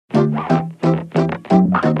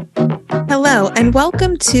Hello, and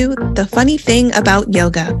welcome to The Funny Thing About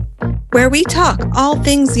Yoga, where we talk all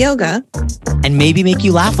things yoga and maybe make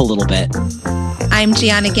you laugh a little bit. I'm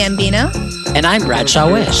Gianna Gambino. And I'm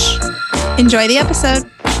Bradshaw Wish. Enjoy the episode.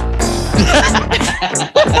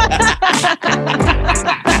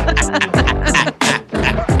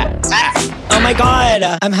 Oh my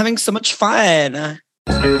God, I'm having so much fun.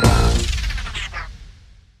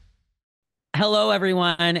 Hello,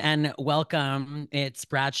 everyone, and welcome. It's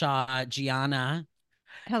Bradshaw, Gianna.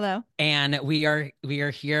 Hello. And we are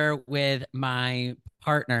here with my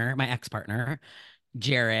partner, my ex-partner,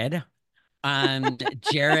 Jared.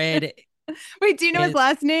 Jared. Wait, do you know his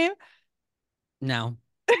last name? No.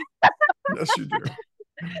 Yes, you do.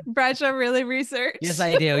 Bradshaw really researched. Yes,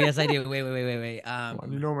 I do. Yes, I do. Wait.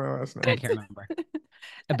 You know my last name. I can't remember.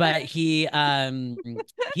 But he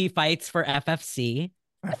fights for FFC.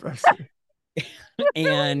 FFC.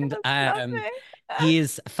 And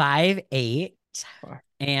he's 5'8",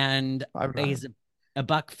 and he's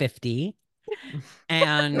 $150.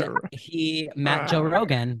 And he met Joe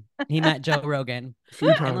Rogan. A few times.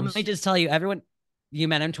 And let me just tell you, everyone, you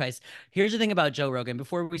met him twice. Here's the thing about Joe Rogan.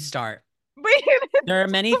 Before we start, there are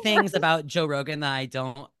many things about Joe Rogan that I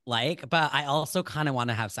don't like, but I also kind of want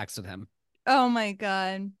to have sex with him. Oh my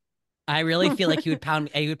God. I really feel like he would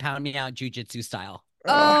pound me out jiu-jitsu style.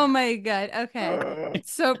 Oh my God. Okay.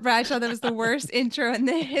 So Bradshaw, that was the worst intro in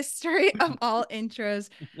the history of all intros.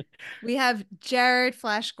 We have Jared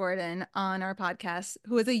Flash Gordon on our podcast,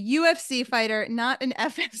 who is a UFC fighter, not an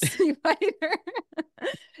FFC fighter.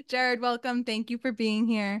 Jared, welcome. Thank you for being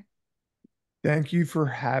here. Thank you for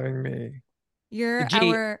having me. You're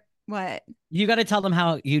our what? You got to tell them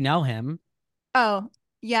how you know him. Oh,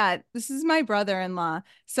 yeah, this is my brother-in-law.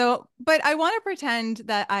 So, but I want to pretend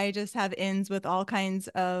that I just have ins with all kinds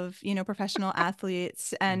of, professional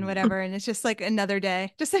athletes and whatever. And it's just like another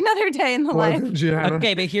day in the life.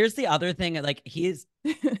 Okay, but here's the other thing. Like he's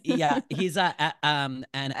an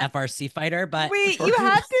FRC fighter, but wait, you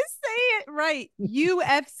have to say it right.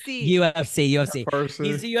 UFC. FRC.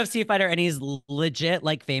 He's a UFC fighter and he's legit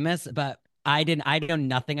like famous, but I know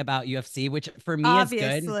nothing about UFC, which for me is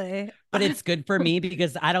good, but it's good for me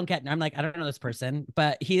because I'm like, I don't know this person,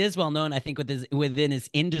 but he is well known, I think, within his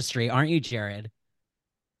industry. Aren't you, Jared?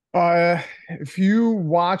 If you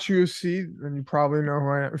watch UFC, then you probably know who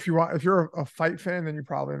I am. If you're a fight fan, then you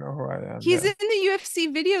probably know who I am. He's in the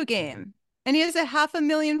UFC video game and he has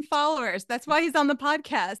 500,000 followers. That's why he's on the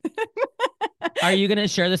podcast. Are you going to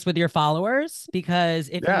share this with your followers? Because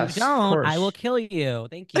if you don't, I will kill you.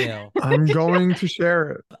 Thank you. I'm going to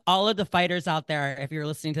share it. All of the fighters out there, if you're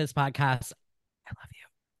listening to this podcast, I love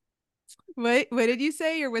you. What did you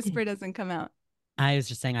say? Your whisper doesn't come out. I was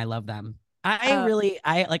just saying I love them.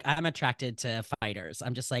 I'm attracted to fighters.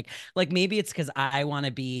 I'm just like maybe it's because I want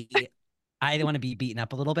to be beaten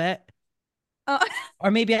up a little bit.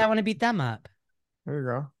 Or maybe I want to beat them up. There you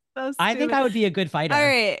go. I think I would be a good fighter. All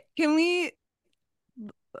right. Can we...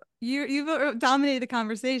 You've dominated the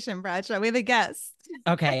conversation, Bradshaw. We have a guest.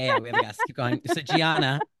 Okay, yeah, we have a guest. Keep going. So,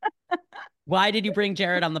 Gianna, why did you bring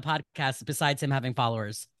Jared on the podcast besides him having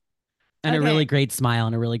followers and a really great smile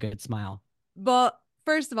and a really good smile? Well,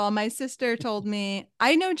 first of all, my sister told me,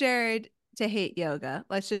 I know Jared to hate yoga.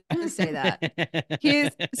 Let's just say that.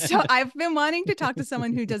 So I've been wanting to talk to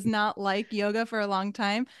someone who does not like yoga for a long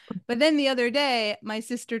time. But then the other day, my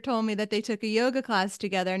sister told me that they took a yoga class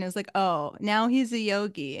together, and it was like, oh, now he's a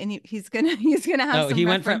yogi, and he's gonna have some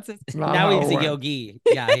references. Now he's a yogi.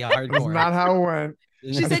 Yeah, hardcore. That's not how it went.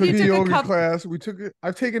 She said you took a yoga class.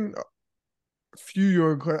 I've taken a few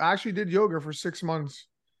yoga classes. I actually did yoga for 6 months,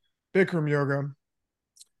 Bikram yoga,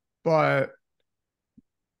 but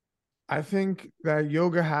I think that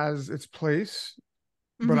yoga has its place,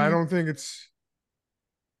 but I don't think it's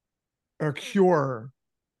a cure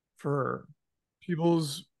for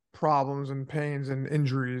people's problems and pains and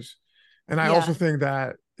injuries. And I also think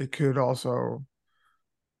that it could also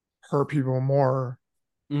hurt people more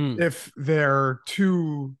if they're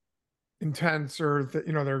too intense or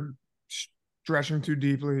they're stretching too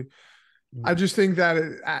deeply. I just think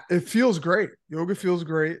that it feels great. Yoga feels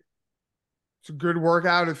great. It's a good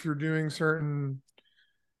workout if you're doing certain,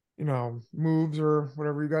 moves or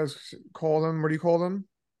whatever you guys call them. What do you call them?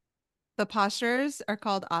 The postures are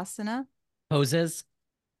called asana. Poses.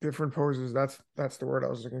 Different poses. That's the word I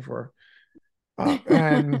was looking for.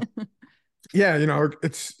 And yeah,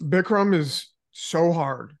 it's Bikram is so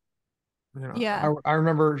hard. I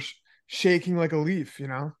remember shaking like a leaf.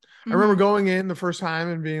 I remember going in the first time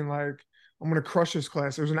and being like, I'm gonna crush this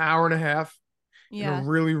class. It was an hour and a half. In a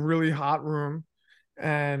really, really hot room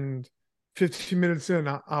and 15 minutes in,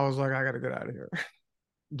 I was like, I got to get out of here.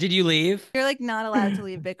 Did you leave? You're like not allowed to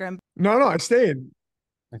leave Bikram. No, I stayed.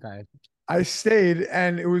 Okay. I stayed,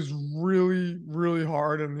 and it was really, really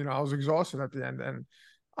hard. And, I was exhausted at the end. And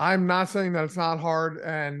I'm not saying that it's not hard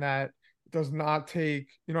and that it does not take,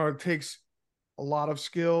 it takes a lot of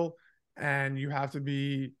skill, and you have to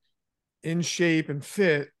be in shape and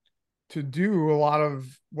fit to do a lot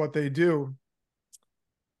of what they do.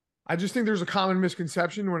 I just think there's a common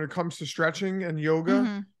misconception when it comes to stretching and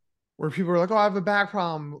yoga, where people are like, "Oh, I have a back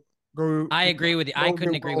problem." I agree with you. I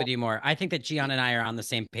couldn't agree with you more. I think that Gian and I are on the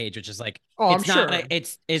same page, which is like, I'm sure.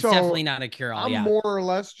 It's definitely not a cure all. I'm more or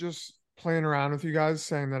less just playing around with you guys,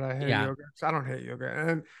 saying that I hate yoga. I don't hate yoga.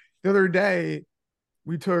 And the other day,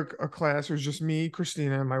 we took a class. It was just me,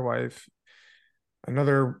 Christina, and my wife.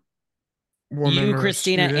 Another woman. You,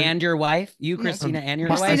 Christina, and your wife. You, Christina, and your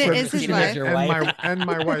wife. Christina is his wife. And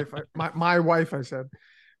my wife. My wife. I said.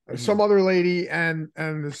 Some other lady and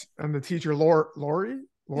the teacher, Lori.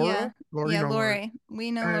 Laura? Yeah, Lori.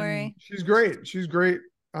 We know Lori. She's great. She's great.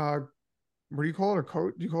 What do you call it? A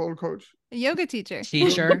coach? Do you call it a coach? A yoga teacher.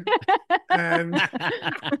 and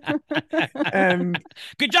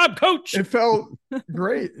good job, coach. It felt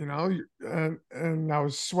great, and I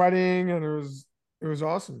was sweating, and it was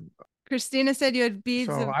awesome. Christina said you had beads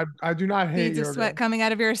of I do not hate beads of sweat coming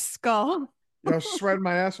out of your skull. I was sweating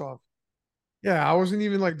my ass off. Yeah, I wasn't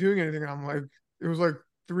even like doing anything. I'm like, it was like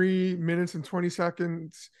 3 minutes and 20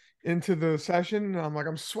 seconds into the session, and I'm like,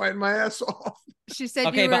 I'm sweating my ass off. She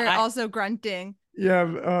said you were also grunting.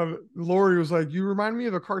 Yeah, Lori was like, you remind me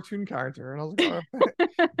of a cartoon character. And I was like,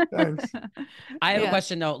 oh, thanks. I have a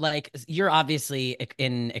question though. Like, you're obviously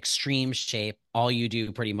in extreme shape. All you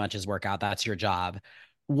do pretty much is work out. That's your job.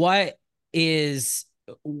 What's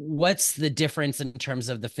the difference in terms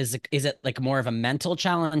of the physical? Is it like more of a mental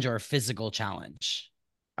challenge or a physical challenge?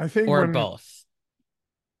 I think or both.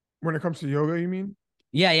 When it comes to yoga, you mean?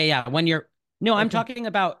 Yeah. When you're I'm talking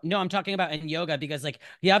about in yoga, because like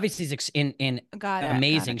he obviously is in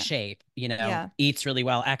amazing shape, eats really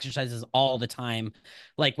well, exercises all the time.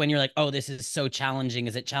 Like when you're like, oh, this is so challenging,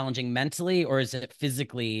 is it challenging mentally or is it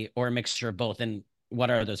physically or a mixture of both? And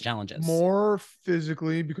what are those challenges? More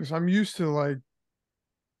physically, because I'm used to like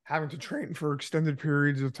having to train for extended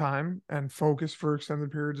periods of time and focus for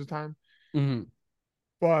extended periods of time.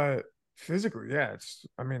 But physically, yeah,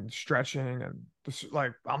 stretching and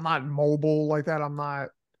like I'm not mobile like that. I'm not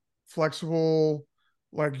flexible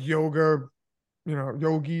like yoga,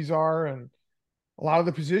 yogis are, and a lot of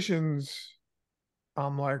the positions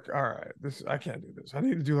I'm like, all right, I can't do this. I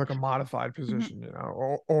need to do like a modified position,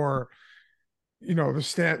 or the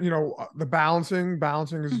stand, the balancing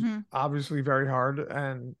is obviously very hard,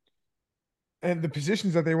 and the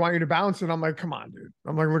positions that they want you to balance in, I'm like, come on, dude.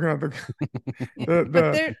 I'm like looking at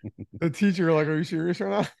the teacher, like, are you serious right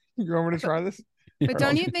now? You want me to try this? But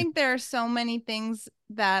don't you think there are so many things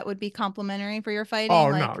that would be complementary for your fighting?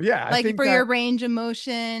 Oh, no. Yeah. Like for your range of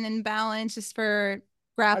motion and balance, just for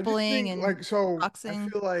grappling and boxing. I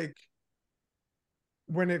feel like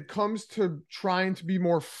when it comes to trying to be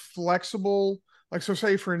more flexible, like, so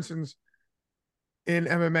say, for instance, in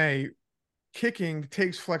MMA, kicking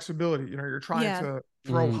takes flexibility. You're trying to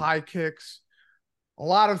throw high kicks. A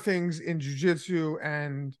lot of things in jiu-jitsu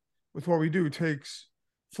and with what we do takes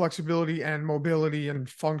flexibility and mobility and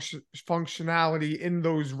functionality in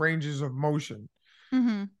those ranges of motion.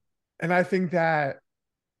 And I think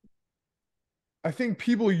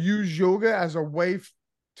people use yoga as a way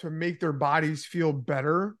to make their bodies feel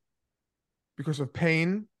better because of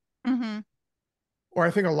pain. Or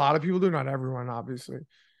I think a lot of people do, not everyone, obviously.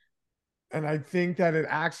 And I think that it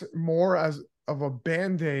acts more as of a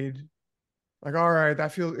band-aid. Like, all right, I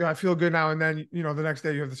feel good now. And then, the next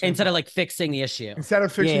day you have the same instead of like fixing the issue. Instead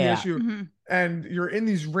of fixing the issue. And you're in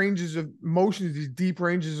these ranges of motions, these deep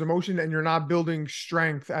ranges of motion, and you're not building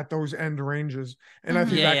strength at those end ranges. And I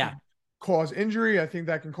think that can cause injury. I think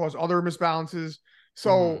that can cause other misbalances.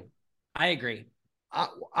 So I agree.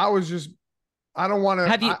 I was just, I don't want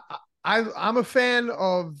to, I'm a fan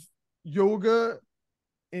of yoga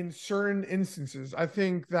in certain instances. I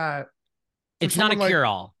think that it's not a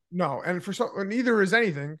cure-all. No, and neither is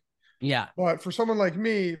anything. Yeah. But for someone like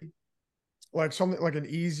me, like something like an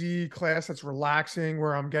easy class that's relaxing,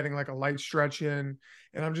 where I'm getting like a light stretch in,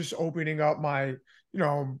 and I'm just opening up my,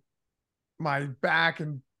 my back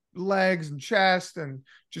and legs and chest, and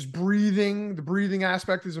just breathing. The breathing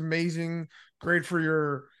aspect is amazing, great for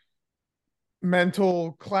your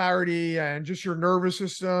mental clarity and just your nervous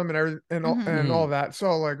system and everything and all that.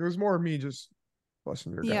 So like it was more of me just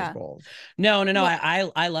busting your guys' balls. No.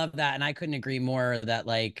 Well, I love that, and I couldn't agree more that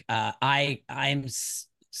like I'm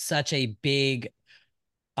such a big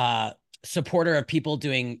supporter of people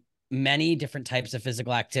doing many different types of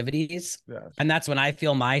physical activities. Yes. And that's when I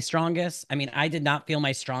feel my strongest. I mean, I did not feel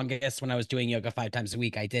my strongest when I was doing yoga 5 times a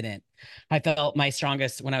week. I didn't. I felt my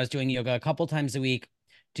strongest when I was doing yoga a couple times a week,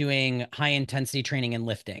 doing high intensity training and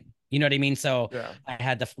lifting. You know what I mean? So Yeah. I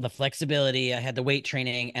had the flexibility, I had the weight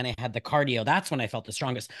training, and I had the cardio. That's when I felt the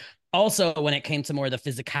strongest. Also, when it came to more of the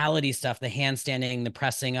physicality stuff, the handstanding, the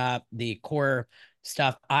pressing up, the core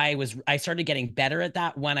stuff, I started getting better at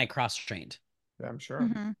that when I cross trained. Yeah, I'm sure.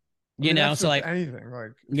 Mm-hmm. You know, so like anything,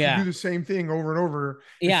 like if you do the same thing over and over.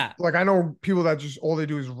 Yeah. Like I know people that just all they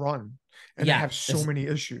do is run and they have so many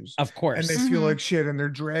issues. Of course. And they feel like shit and they're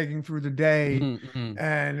dragging through the day.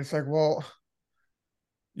 And it's like, well,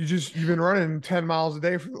 you've been running 10 miles a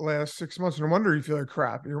day for the last 6 months. No wonder you feel like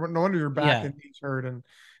crap. No wonder your back and knees hurt and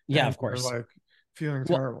of course. You're like feeling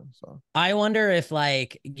terrible. So I wonder if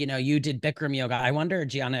like, you did Bikram yoga. I wonder,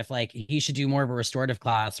 Gianna, if like he should do more of a restorative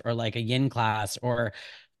class or like a yin class or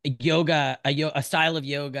a style of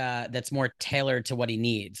yoga that's more tailored to what he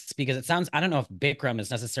needs, because it sounds, I don't know if Bikram is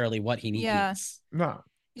necessarily what he needs. Yeah. No.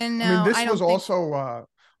 And no, this was also a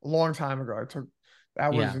long time ago.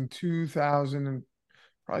 That was in 2000 and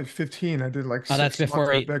probably 15. I did like 6 that's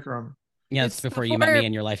before months of Bikram. Yeah, it's before you met me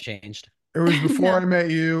and your life changed. It was before I met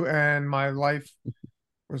you, and my life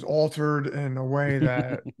was altered in a way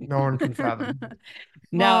that no one can fathom.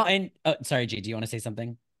 Now, and sorry, G, do you want to say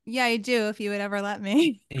something? Yeah, I do, if you would ever let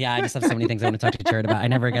me. Yeah, I just have so many things I want to talk to Jared about. I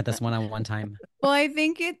never get this one-on-one time. Well, I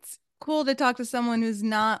think it's cool to talk to someone who's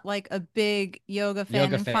not like a big yoga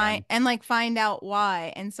fan find out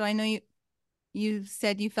why. And so I know you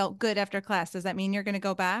said you felt good after class. Does that mean you're going to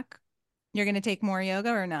go back? You're going to take more yoga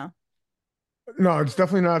or no? No, it's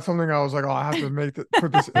definitely not something I was like, oh, I have to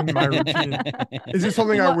put this in my routine. Is it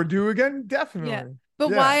something I would do again? Definitely. Yeah. But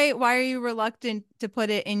why are you reluctant to put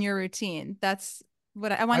it in your routine? That's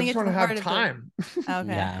what I want to get to the heart of time.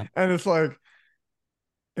 Okay. Yeah. And it's like,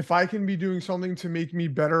 if I can be doing something to make me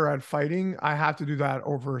better at fighting, I have to do that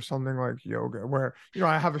over something like yoga, where,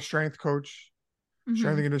 I have a strength coach,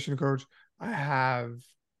 strength and conditioning coach. I have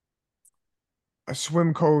a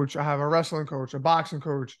swim coach. I have a wrestling coach, a boxing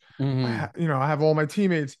coach. I have all my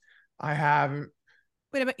teammates. I have.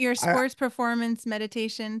 Wait, about your sports performance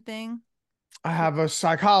meditation thing? I have a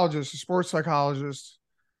psychologist, a sports psychologist.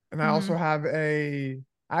 And I also have I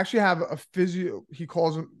actually have a physio. He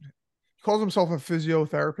calls himself a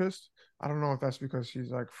physiotherapist. I don't know if that's because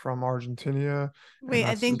he's like from Argentina. Wait,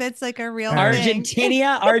 I think that's like a real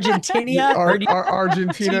Argentina, Argentina,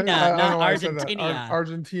 Argentina, not Argentina.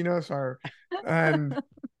 Argentina. Sorry. And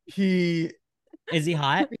is he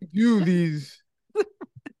hot? Do these?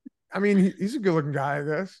 I mean, he's a good-looking guy, I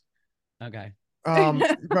guess. Okay.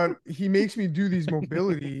 But he makes me do these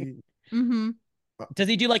mobility. Does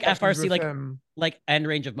he do like FRC, like end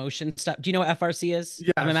range of motion stuff? Do you know what FRC is?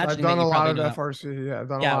 Yes, I've done a lot of FRC. Yeah, I've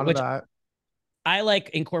done a lot of that. I like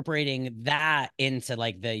incorporating that into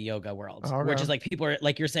like the yoga world, which is like people are,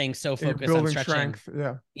 like you're saying, so focused on stretching. Strength.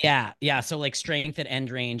 Yeah. So like strength at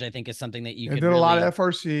end range, I think, is something that you did a lot of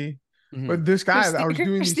FRC. But this guy that I was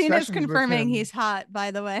doing these sessions confirming with him, he's hot,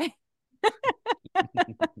 by the way.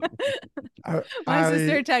 My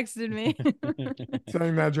sister texted me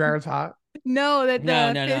saying that Jared's hot. No, that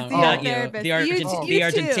the not you. The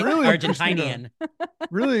Argentinian.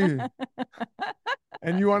 Really?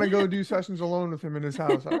 And you want to go do sessions alone with him in his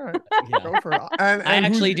house? All right, go for it. And I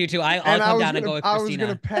actually do too. I'll come down and go with Christina.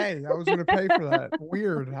 I was gonna pay for that.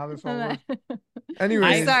 Weird how this all works.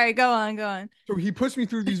 Anyway, sorry. Go on. So he puts me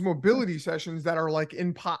through these mobility sessions that are like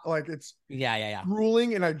like it's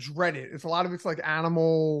grueling, and I dread it. It's a lot of it's like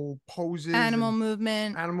animal poses, animal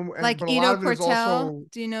movement, like but Ido Portal.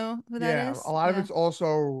 Do you know who that is? A lot of it's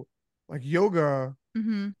also like yoga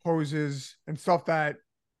poses and stuff that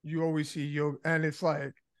you always see yoga, and it's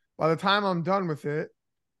like by the time I'm done with it,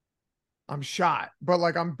 I'm shot. But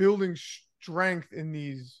like I'm building strength in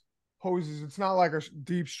these poses. It's not like a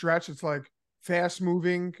deep stretch. It's like fast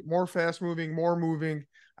moving, more moving.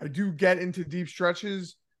 I do get into deep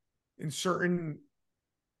stretches in certain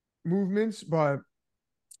movements, and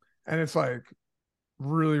it's like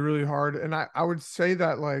really, really hard. And I would say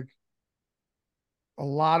that like a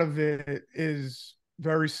lot of it is a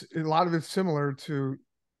lot of it's similar to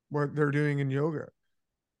what they're doing in yoga,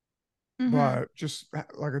 but just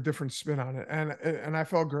like a different spin on it. And I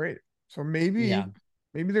felt great. So maybe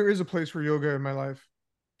there is a place for yoga in my life.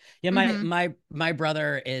 Yeah, my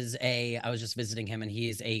brother I was just visiting him, and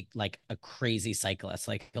he's a crazy cyclist.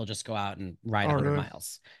 Like he'll just go out and ride 100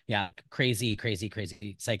 miles. Yeah, crazy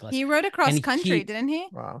cyclist. He rode across country, didn't he?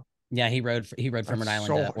 Wow. Yeah, he rode from Rhode Island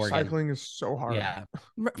to Oregon. Cycling is so hard. Yeah.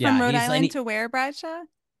 From Rhode Island to where, Bradshaw?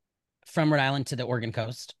 From Rhode Island to the Oregon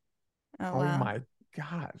coast. Oh, wow. My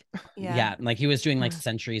God. Yeah. Like he was doing like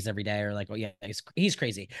centuries every day, or like, oh yeah, he's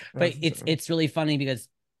crazy. But it's really funny because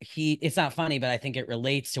it's not funny, but I think it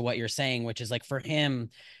relates to what you're saying, which is like for him,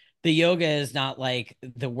 the yoga is not like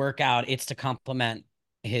the workout, it's to complement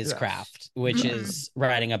his craft, which is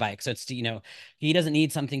riding a bike. So it's, he doesn't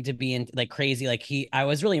need something to be in like crazy. Like I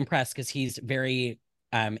was really impressed because he's very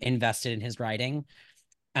invested in his riding.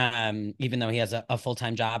 Even though he has a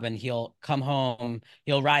full-time job, and he'll come home,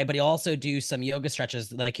 he'll ride, but he'll also do some yoga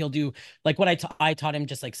stretches. Like he'll do like what I taught him,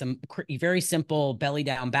 just like some very simple belly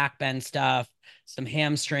down, back bend stuff, some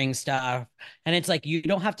hamstring stuff. And it's like, you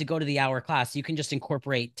don't have to go to the hour class. You can just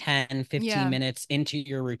incorporate 10, 15 minutes into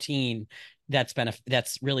your routine. That's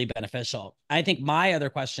really beneficial. I think my other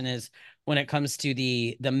question is, when it comes to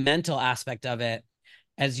the mental aspect of it,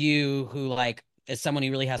 as you who like, as someone who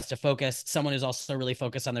really has to focus, someone who's also really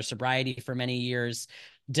focused on their sobriety for many years,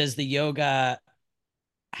 does the yoga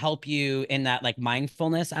help you in that like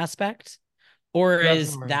mindfulness aspect? Or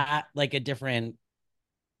is that like a different?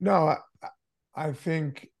 No, I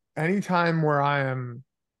think anytime where I am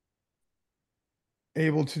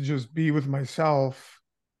able to just be with myself,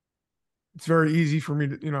 it's very easy for me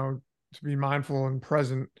to, to be mindful and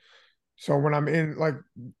present. So when I'm in, like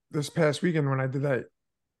this past weekend when I did that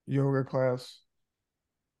yoga class,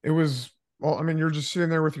 it was, well, I mean, you're just sitting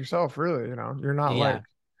there with yourself, really, you're not like,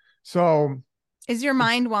 so. Is your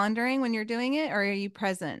mind wandering when you're doing it, or are you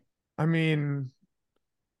present? I mean,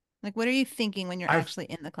 like, what are you thinking when you're actually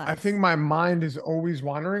in the class? I think my mind is always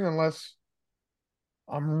wandering unless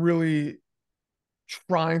I'm really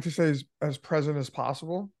trying to stay as present as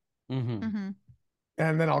possible. Mm-hmm.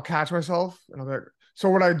 And then I'll catch myself. And I'll be like, so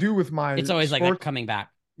what I do with my, it's always sports, like coming back.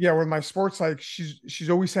 Yeah, with my sports, like she's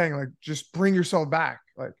always saying, like, just bring yourself back.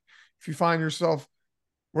 Like if you find yourself,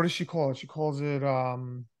 what does she call it? She calls it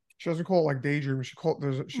she doesn't call it like daydream.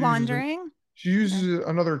 Wandering. She uses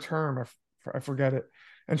another term. I forget it.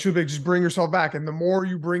 And she'll be like, just bring yourself back. And the more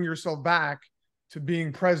you bring yourself back to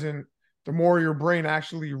being present, the more your brain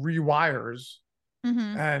actually rewires.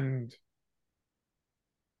 And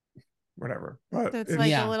whatever. But so it's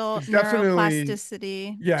like a little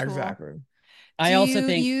neuroplasticity. Yeah, tool. Exactly. I also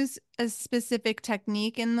think use a specific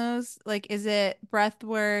technique in those? Like, is it breath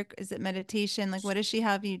work? Is it meditation? Like, what does she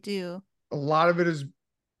have you do? A lot of it is,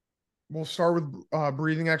 we'll start with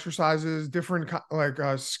breathing exercises, different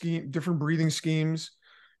different breathing schemes,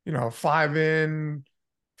 5 in,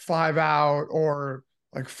 5 out, or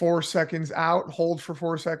like 4 seconds out, hold for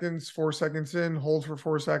 4 seconds, 4 seconds in, hold for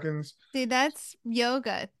 4 seconds. See, that's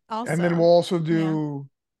yoga also. And then we'll also do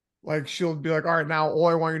like, she'll be like, all right, now all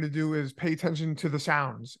I want you to do is pay attention to the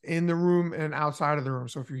sounds in the room and outside of the room.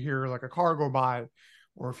 So if you hear like a car go by,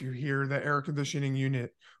 or if you hear the air conditioning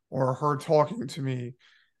unit, or her talking to me,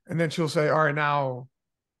 and then she'll say, all right, now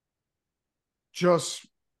just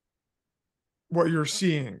what you're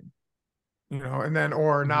seeing, and then,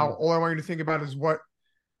 or now all I want you to think about is what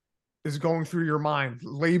is going through your mind.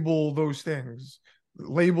 Label those things,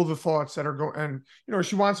 label the thoughts that are going, and,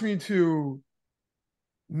 she wants me to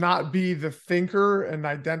not be the thinker and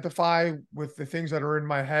identify with the things that are in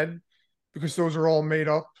my head, because those are all made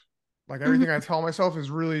up. Like everything I tell myself is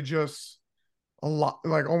really just a lot,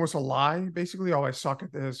 like almost a lie, basically. Oh, I suck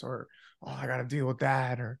at this, or oh, I got to deal with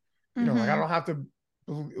that, or like I don't have to,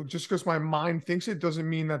 just because my mind thinks it doesn't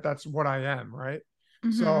mean that that's what I am, right?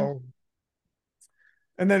 So,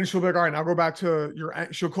 and then she'll be like, all right, now go back to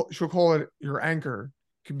she'll call it your anchor.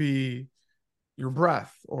 It could be your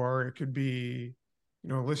breath, or it could be,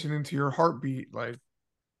 listening to your heartbeat, like,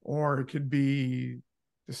 or it could be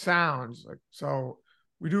the sounds, like, so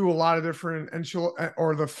we do a lot of different, and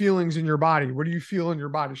or the feelings in your body. What do you feel in your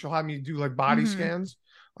body? She'll have me do like body scans.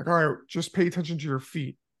 Like, all right, just pay attention to your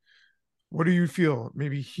feet. What do you feel?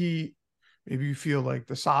 Maybe heat. Maybe you feel like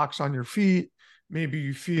the socks on your feet. Maybe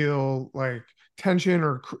you feel like tension,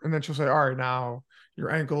 and then she'll say, all right, now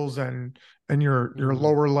your ankles and your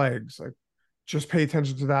lower legs. Like, just pay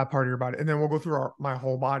attention to that part of your body. And then we'll go through my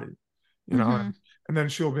whole body, and then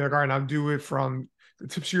she'll be like, all right, now do it from the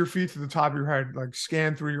tips of your feet to the top of your head, like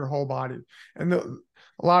scan through your whole body. And a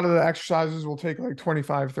lot of the exercises will take like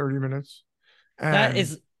 25, 30 minutes. And that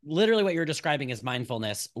is literally what you're describing as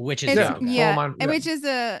mindfulness, which is which is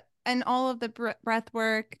and all of the breath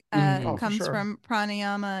work comes from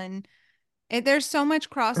pranayama, and there's so much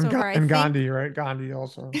crossover. And Gandhi, right? Gandhi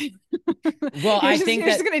also. Well, I think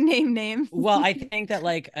you're just gonna name names. Well, I think that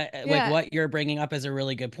like what you're bringing up is a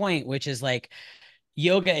really good point, which is like,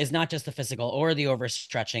 yoga is not just the physical or the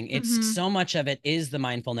overstretching. It's so much of it is the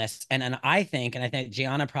mindfulness. And I think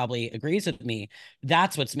Gianna probably agrees with me,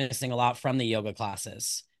 that's what's missing a lot from the yoga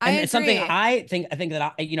classes. And it's something I think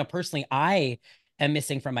that personally, I am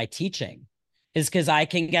missing from my teaching, is because I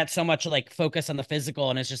can get so much like focus on the physical,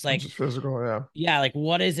 and it's just like physical, like,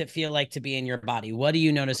 what does it feel like to be in your body? What do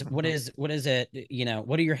you notice? What is it,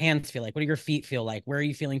 what do your hands feel like? What do your feet feel like? Where are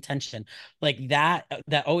you feeling tension? Like that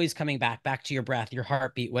always coming back to your breath, your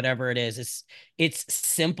heartbeat, whatever it is. It's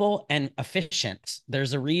simple and efficient.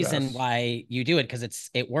 There's a reason why you do it, because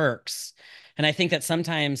it works. And I think that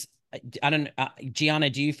sometimes, I don't Gianna,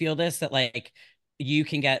 do you feel this, that like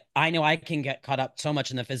I know I can get caught up so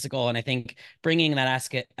much in the physical, and I think bringing that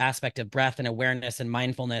aspect of breath and awareness and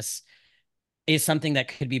mindfulness is something that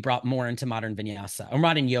could be brought more into modern vinyasa or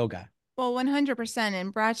modern yoga. Well, 100%.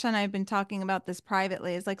 And Bradshaw and I have been talking about this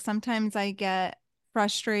privately. Is like sometimes I get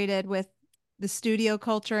frustrated with the studio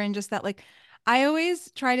culture, and just that, like, I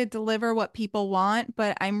always try to deliver what people want,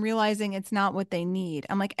 but I'm realizing it's not what they need.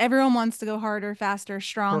 I'm like, everyone wants to go harder, faster,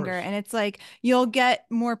 stronger. And it's like, you'll get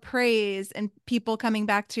more praise and people coming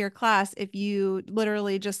back to your class if you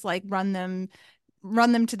literally just like run them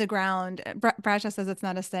to the ground. Bradshaw says it's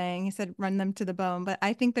not a saying. He said run them to the bone, but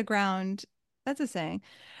I think the ground, that's a saying.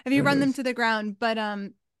 If you run them to the ground, but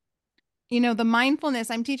the mindfulness,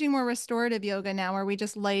 I'm teaching more restorative yoga now, where we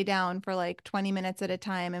just lay down for like 20 minutes at a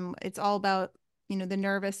time, and it's all about the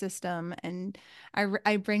nervous system, and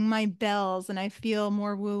I bring my bells, and I feel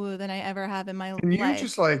more woo-woo than I ever have in my life. Can you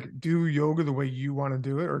just like do yoga the way you want to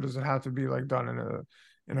do it, or does it have to be like done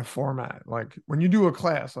in a format? Like when you do a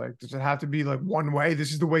class, like does it have to be like one way?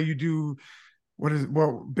 This is the way you do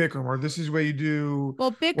Bikram, or this is the way you do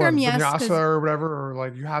Bikram, yes, vinyasa or whatever, or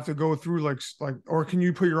like you have to go through like, or can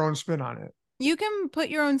you put your own spin on it? You can put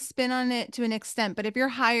your own spin on it to an extent, but if you're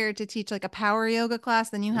hired to teach like a power yoga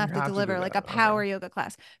class, then you have to deliver like a power yoga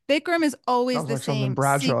class. Bikram is always the same. Something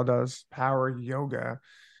Bradshaw does, power yoga,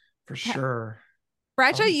 for sure.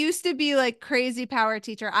 Bradshaw used to be like crazy power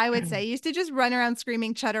teacher, I would say. He used to just run around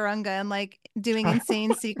screaming chaturanga and like doing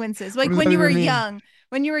insane sequences. Like when you were young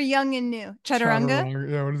and new.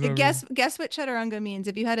 Chaturanga? Yeah, what does that mean? Guess what chaturanga means.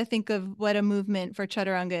 If you had to think of what a movement for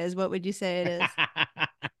chaturanga is, what would you say it is?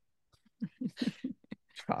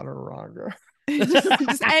 Chaturanga.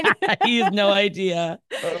 He has no idea.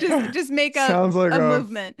 Just make up sounds like a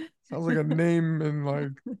movement. Sounds like a name in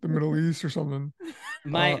like the Middle East or something.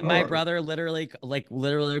 My brother literally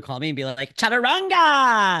would call me and be like,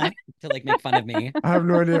 chaturanga, to like make fun of me. I have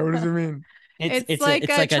no idea. What does it mean? It's like a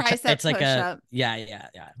tricep push-up. Yeah. Okay.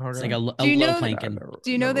 It's like a low plank.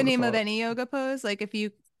 Do you know the name of any yoga pose? Like if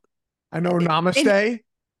you, I know Namaste.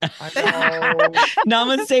 I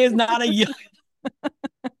know Namaste is not a yoga.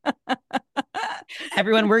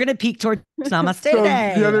 Everyone, we're gonna peek towards Namaste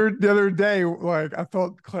today. The other day, like I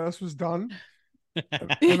thought class was done,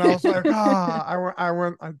 and I was like,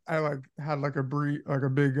 I like had like a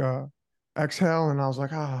big exhale, and I was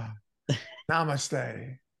like,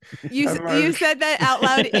 Namaste. You said that out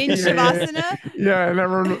loud in Shavasana? Yeah,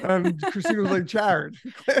 and Christina was like, Jared,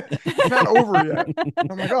 it's not over yet.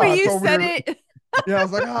 I'm like, but you said it. Yeah, I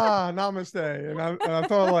was like, Namaste. And I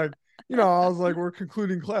thought like, I was like, we're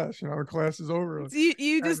concluding class, class is over. So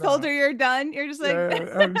you just told her you're done. You're just like,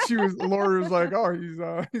 and Lori was like, oh,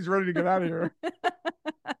 he's ready to get out of here.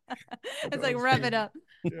 It's like, wrap it up.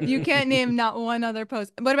 Yeah. You can't name not one other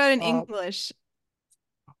pose. What about in English?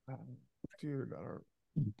 Dude,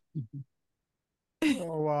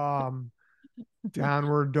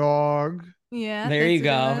 downward dog. Yeah. There you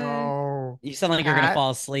go. No. You sound like you're gonna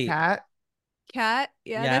fall asleep. Cat.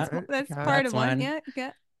 Yeah. That's part of one. Yeah.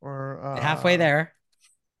 Cat. Or halfway there.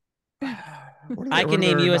 I can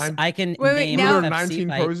name you I can name now 19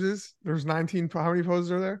 poses. There's 19. How many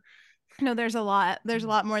poses are there? No, there's a lot. There's a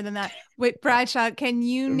lot more than that. Wait, Bradshaw, can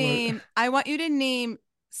you name? I want you to name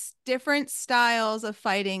different styles of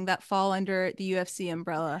fighting that fall under the UFC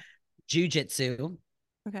umbrella. Jiu-jitsu.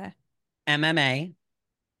 Okay. MMA.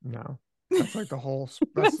 No, that's like the whole.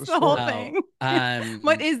 That's the whole thing.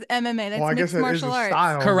 What is MMA? That's mixed martial arts.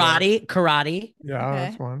 Style, karate. Yeah, okay.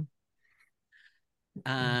 That's one.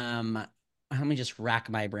 Let me just rack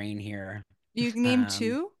my brain here. You named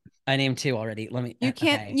two? I named two already. Let me. You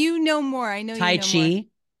can't. Okay. You know more. I know. Tai Chi.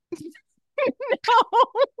 No.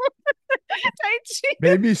 Tai Chi.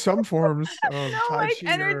 Maybe some forms of Tai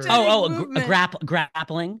Chi.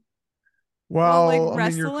 Grappling. Well, like I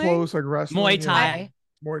mean, you're close, like wrestling. Muay Thai.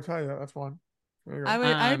 Muay Thai. Yeah, that's one.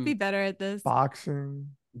 I would be better at this. Boxing.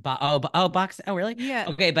 Boxing. Oh, really? Yeah.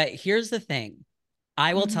 Okay, but here's the thing.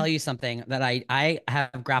 I will tell you something that I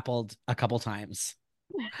have grappled a couple times.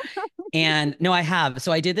 And no, I have.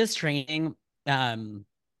 So I did this training.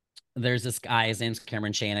 There's this guy, his name's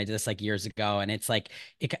Cameron Shane. I did this like years ago, and it's like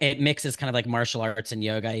it mixes kind of like martial arts and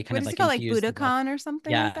yoga. You kind What of is it like called? Like infuse them both. Budokan or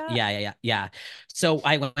something like Yeah, that? yeah. So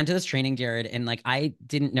I went to this training, Jared, and like I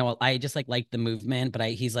didn't know. I just like liked the movement, but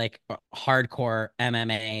he's like hardcore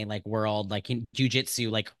MMA, like world, like jujitsu,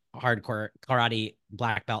 like hardcore karate,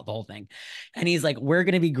 black belt, the whole thing. And he's like, we're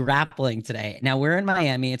gonna be grappling today. Now we're in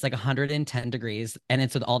Miami. It's like 110 degrees, and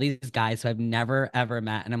it's with all these guys who I've never ever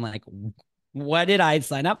met. And I'm like, what did I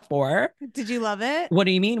sign up for? Did you love it? What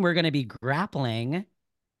do you mean we're gonna be grappling?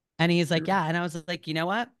 And he's like, yeah. And I was like, you know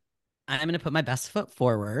what? I'm gonna put my best foot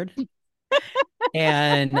forward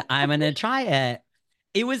and I'm gonna try it.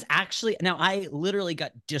 It was actually now I literally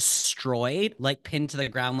got destroyed, like pinned to the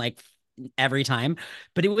ground, like every time,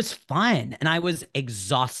 but it was fun and I was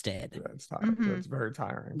exhausted. That's tiring. Mm-hmm. That's very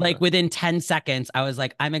tiring. Like within 10 seconds, I was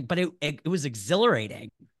like, but it was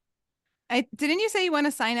exhilarating. Didn't you say you want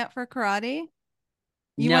to sign up for karate?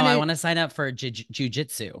 I want to sign up for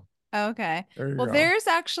jujitsu. Oh, okay. Well, there's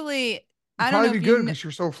actually I don't know. Probably be good because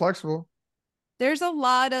you're so flexible. There's a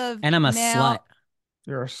lot of and I'm a slut.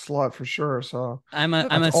 You're a slut for sure. So I'm a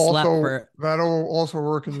slut for that'll also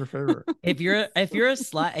work in your favor. If you're a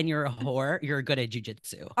slut and you're a whore, you're good at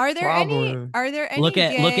jujitsu. Are there any look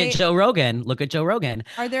at Joe Rogan. Look at Joe Rogan.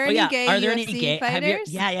 Are there any gay UFC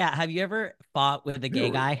fighters? Have you ever fought with a gay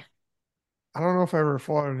guy? I don't know if I ever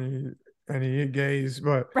fought any gays,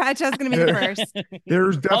 but Bradshaw's gonna be the first.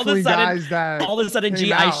 There's definitely guys that all of a sudden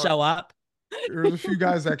GI show up. There's a few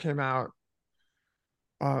guys that came out.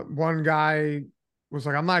 One guy was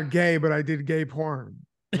like, I'm not gay, but I did gay porn.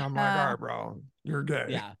 And I'm like, all right, bro, you're gay.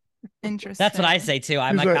 Yeah. Interesting. That's what I say too.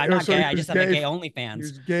 I'm like, I'm not gay. I just have a gay OnlyFans.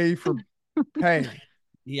 He's gay for pay.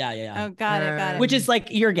 Yeah. Oh, got it. Which is like,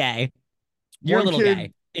 you're gay. You're a little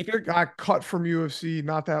gay. If you're got cut from UFC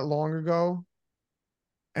not that long ago,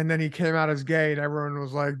 and then he came out as gay, and everyone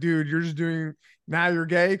was like, dude, you're just doing, now you're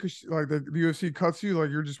gay because like the UFC cuts you, like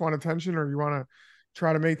you just want attention or you want to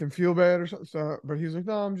try to make them feel bad or something. So, but he's like,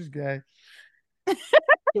 no, I'm just gay. So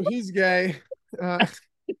he's gay. I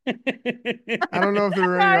don't know if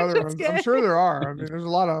there are any other ones. I'm sure there are. I mean, there's a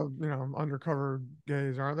lot of undercover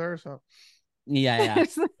gays, aren't there? So yeah.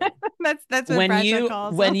 that's what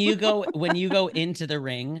when you go into the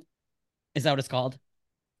ring, is that what it's called?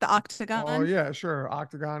 The octagon. Oh yeah, sure.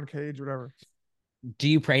 Octagon, cage, whatever. Do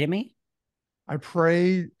you pray to me? I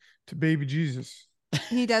pray to baby Jesus.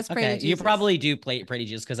 He does pray to Jesus. You probably do pray to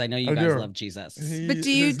Jesus because I know you guys love Jesus. But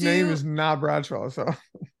his name is not Bradshaw, so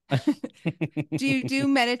do you do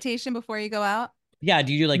meditation before you go out? Yeah,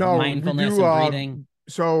 do you do like mindfulness and breathing?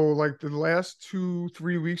 So like the last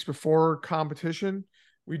 2-3 weeks before competition,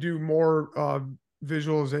 we do more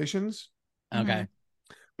visualizations. Okay.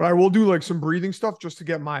 But I will do like some breathing stuff just to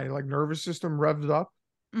get my like nervous system revved up.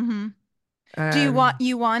 Mm-hmm. Do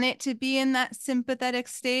you want it to be in that sympathetic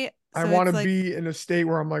state? So I want to be in a state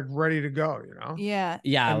where I'm like ready to go, Yeah.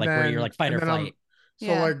 Yeah, like where you're like fight or flight.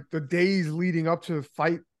 Like the days leading up to the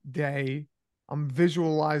fight day, I'm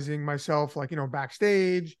visualizing myself like,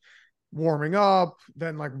 backstage, warming up,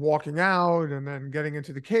 then like walking out and then getting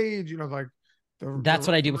into the cage, like that's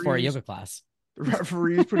what I do before a yoga class. The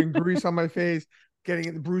referees putting grease on my face, getting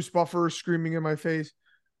in the Bruce Buffer screaming in my face,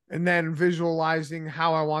 and then visualizing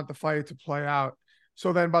how I want the fight to play out.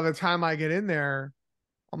 So then by the time I get in there,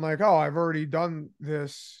 I'm like, oh, I've already done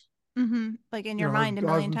this. Mm-hmm. Like in your mind a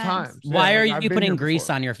million times. Why are you putting grease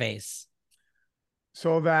on your face?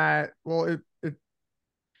 So that,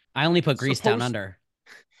 I only put grease down under.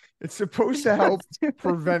 It's supposed to help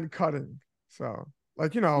prevent cutting. So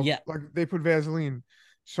like, like they put Vaseline.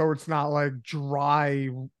 So it's not like dry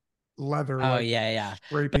leather. Oh, yeah.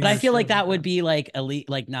 But I feel like that would be like elite,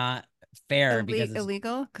 like not fair because it's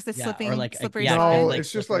illegal because it's slipping, or like slippery. No,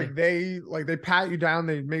 it's just like they pat you down.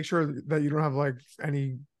 They make sure that you don't have like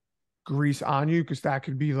any grease on you because that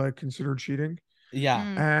could be like considered cheating. Yeah.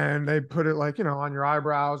 And they put it like, on your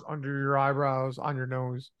eyebrows, under your eyebrows, on your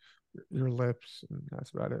nose, your lips, and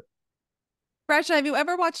that's about it. Bradshaw, have you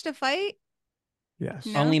ever watched a fight? Yes.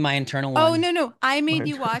 No? Only my internal one. Oh, no. I made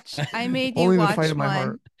you watch. I made you watch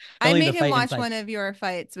one. I made him watch one of your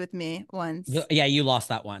fights with me once. Yeah, you lost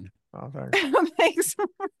that one. Oh, thanks. Thanks.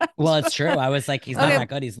 Well, it's true. I was like, he's not that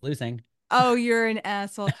good. He's losing. Oh, you're an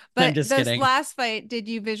asshole. But I'm just kidding. Last fight, did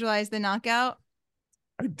you visualize the knockout?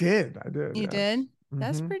 I did. You did? Mm-hmm.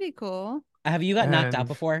 That's pretty cool. Have you got knocked out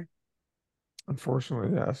before?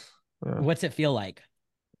 Unfortunately, yes. Yeah. What's it feel like?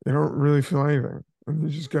 You don't really feel anything. And you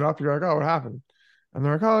just get up, you're like, oh, what happened? And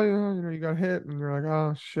they're like, oh, you got hit. And you're like,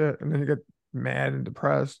 oh, shit. And then you get mad and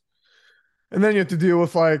depressed. And then you have to deal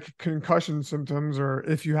with like concussion symptoms or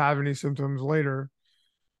if you have any symptoms later.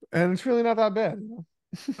 And it's really not that bad.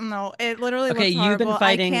 No, it literally Okay, looks you've been horrible. I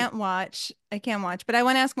fighting. can't watch. But I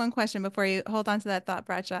want to ask one question before you hold on to that thought,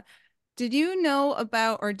 Bradshaw. Did you know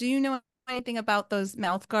about, or do you know anything about those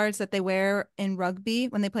mouth guards that they wear in rugby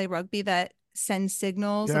when they play rugby that send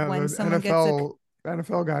signals of Yeah, when the someone gets a?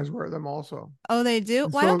 NFL guys wear them also. Oh, they do?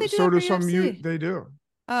 And Why don't they do so that do for some you UFC? they do.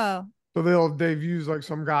 Oh, So they've used like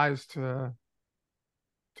some guys to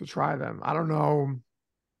try them. I don't know.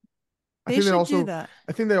 I they think they should do also that.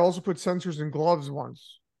 I think they also put sensors in gloves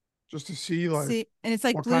once just to see like See, and it's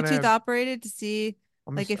like what kind Bluetooth of operated to see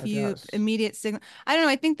like if I you guess. immediate signal. I don't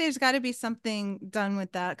know. I think there's got to be something done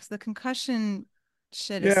with that because the concussion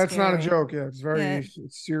shit is Yeah, it's not a scary. joke. Yeah, Yeah,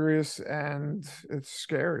 it's serious and it's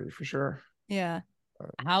scary for sure. yeah.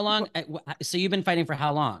 How long? So you've been fighting for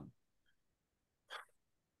how long?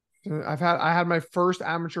 I had my first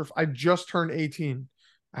amateur. I just turned 18.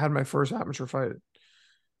 I had my first amateur fight.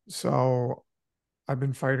 So I've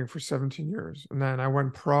been fighting for 17 years. And then I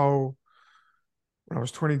went pro when I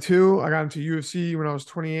was 22. I got into UFC when I was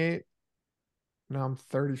 28. Now I'm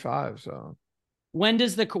 35. So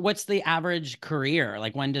What's the average career?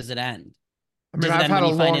 Like when does it end? I mean Does it end when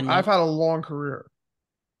you find in I've had a long career.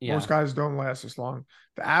 Most Yeah. guys don't last this long.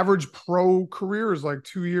 The average pro career is like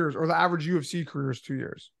 2 years, or the average UFC career is 2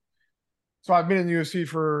 years. So I've been in the UFC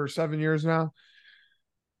for 7 years now.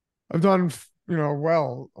 I've done,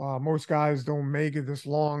 well. Most guys don't make it this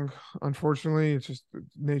long, unfortunately. It's just the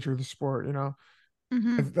nature of the sport.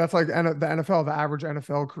 Mm-hmm. That's like the NFL. The average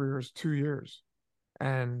NFL career is 2 years,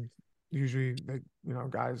 and usually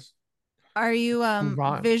guys Are you move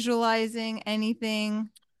on. visualizing anything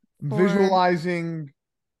for? Visualizing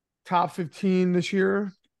top 15 this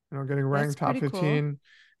year. Getting That's ranked top pretty cool. 15,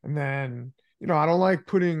 and then I don't like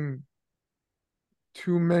putting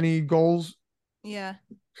too many goals Yeah,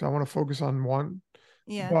 because I want to focus on one.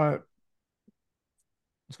 yeah. But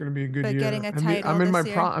it's going to be a good But year. getting a And title I'm in my this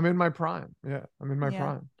year. prime. I'm in my prime. Yeah, I'm in my Yeah.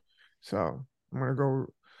 prime. So I'm gonna go,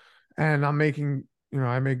 and I'm making.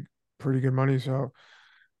 I make pretty good money. So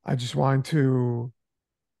I just want to.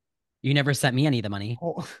 You never sent me any of the money.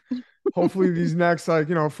 Hopefully, these next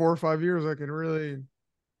 4 or 5 years, I can really,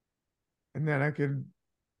 and then I could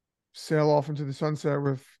sail off into the sunset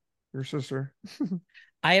with your sister.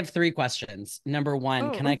 I have 3 questions. Number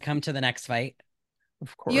one, can I Oh, come to the next fight?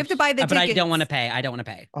 Of you have to course. buy the But I don't want to tickets. pay. I don't want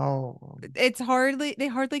to pay. Oh, They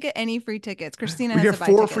hardly get any free tickets. Christina we has get to buy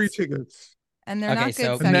 4 free tickets, tickets, and they're Okay, not good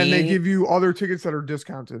so and then they sections. give you other tickets that are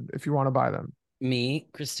discounted if you want to buy them. me,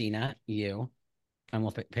 Christina, you, and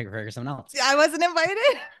we'll figure someone else. I wasn't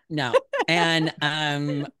invited. No. And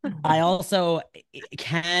I also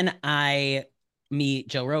can I meet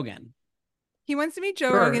Joe Rogan? He wants to meet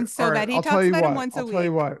Joe Rogan Sure. All so right. bad. He talks about him once I'll a tell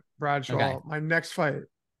you week. what, Okay. Bradshaw. My next fight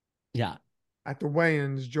Yeah. at the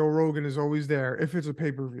weigh-ins, Joe Rogan is always there if it's a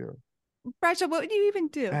pay-per-view, Bradshaw, what would you even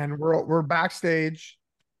do? and we're backstage.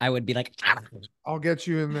 I would be like, I'll get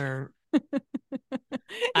you in there.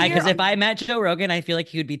 because if I met Joe Rogan, I feel like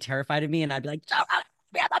he would be terrified of me, and I'd be like, Joe Rogan,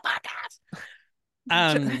 be on the podcast.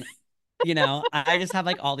 I just have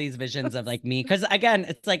like all these visions of like me, because again,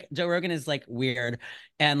 it's like Joe Rogan is like weird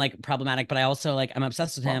and like problematic, but I also like I'm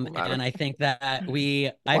obsessed with him, and Problematic. I think that I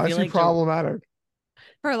Why is feel he like Joe, problematic?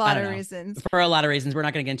 For a I lot don't of know, reasons. for a lot of reasons. We're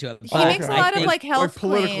not going to get into it, He Oh, but makes a okay. I lot of think like health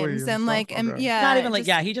politically claims and and stuff. like Okay. not yeah, even like, just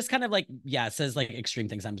yeah, he just kind of like, yeah, says like extreme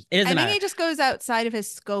things. It doesn't I think matter. he just goes outside of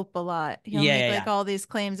his scope a lot. He'll Yeah, make yeah, like yeah. all these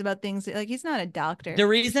claims about things like he's not a doctor. The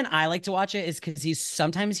reason I like to watch it is because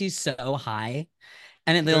sometimes he's so high,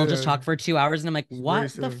 and then they'll just Yeah, talk for 2 hours, and I'm like, it's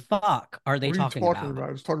what the wasted. fuck are they What are you talking talking about?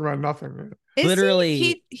 about? He's talking about nothing, man. Is Literally,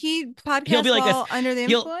 he he'll be podcasts like this. while under the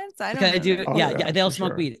He'll influence? I don't can I know do that. Oh yeah, yeah, yeah, they'll for smoke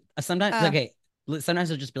sure. weed. Sometimes Uh okay. Sometimes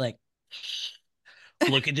they'll just be like,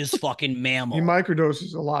 look at this fucking He mammal.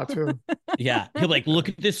 microdoses a lot too. Yeah. He'll be like, look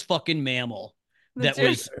at this fucking mammal that's that your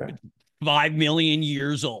was Yeah, 5 million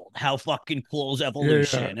years old. How fucking cool is yeah,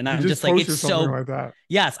 yeah. evolution? And He I'm just just like, it's posted something so like that.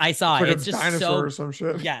 yes, I saw It's it. like a It's just dinosaur or so some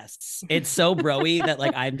shit. yes. It's so broy that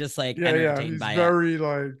like I'm just like Yeah, yeah. entertained He's by it. very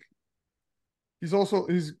like he's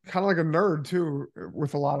kind of like a nerd too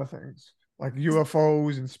with a lot of things like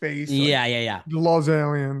UFOs and space. Like Yeah, yeah, yeah. he loves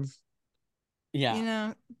aliens. Yeah. you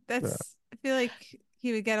know, Yeah. that's I feel like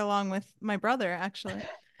he would get along with my brother actually.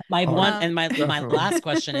 My Oh, one Um and my definitely. last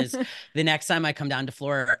question is the next time I come down to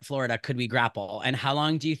Florida, could we grapple? And how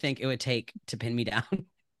long do you think it would take to pin me down?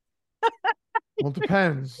 Well, it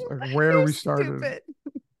depends like where you're we started. stupid.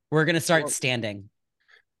 We're gonna start Well, standing.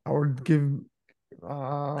 I would give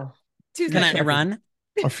uh Two few Can I seconds. seconds. run?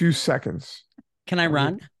 A few seconds. Can I I'll give,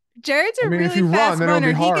 run? Jared's I a mean, if really you run, fast then it'll be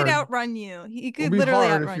runner. He could hard. outrun you. He It'll could be literally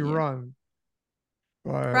hard if outrun you you. run.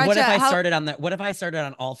 But what if I started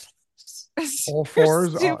on all fours? All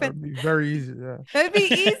fours? Stupid. It'd be very easy. Yeah. That'd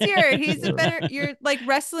be easier. He's a better, you're like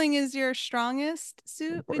wrestling is your strongest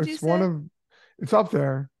suit, would you say? It's up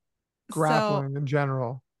there. Grappling So, in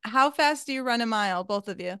general. how fast do you run a mile, both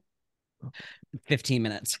of you? 15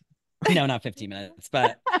 minutes. No, not 15 minutes,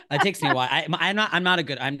 but it takes me a while.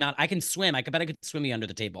 I can swim. I could swim you under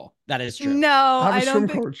the table. That is true. No, I don't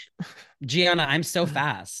think coach. Gianna, I'm so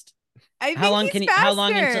fast. How long does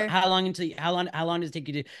it take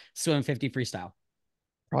you to swim 50 freestyle?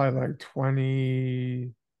 Probably like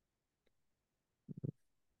 20,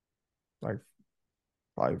 like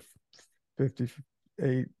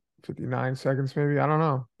 58, 59 seconds, maybe. I don't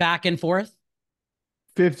know. Back and forth?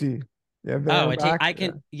 50. Yeah.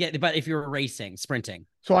 But if you were racing, sprinting.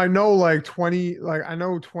 So I know like 20, like I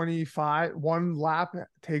know 25, one lap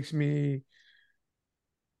takes me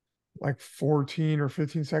like 14 or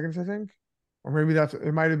 15 seconds, I think. Or maybe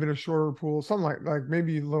it might have been a shorter pool, something like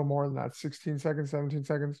maybe a little more than that, 16 seconds, 17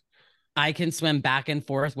 seconds. I can swim back and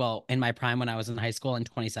forth. Well, in my prime when I was in high school in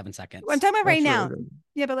 27 seconds. Well, I'm talking about right now. Really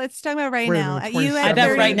yeah, but let's talk about right now. You at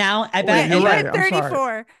 30, right now. I bet you're at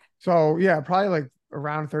 34. So yeah, probably like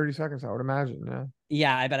around 30 seconds, I would imagine. Yeah.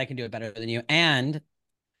 Yeah, I bet I can do it better than you. And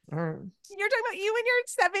you're talking about you when you're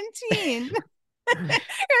 17.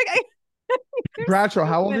 You're Bradshaw,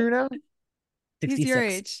 how old are you now? 66. He's your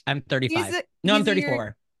age. I'm 35. I'm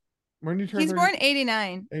 34. When did you turn? He's born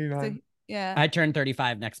 89. 89. So, yeah. I turn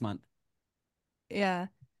 35 next month. Yeah.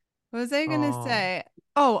 What was I gonna say?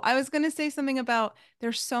 Oh, I was gonna say something about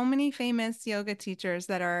there's so many famous yoga teachers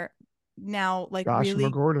that are now like really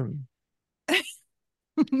Gordon.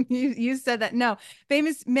 you said that. No,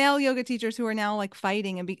 famous male yoga teachers who are now like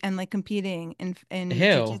fighting and like competing in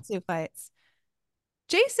jiu-jitsu fights.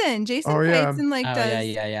 Jason fights and like does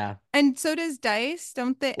yeah. And so does Dice,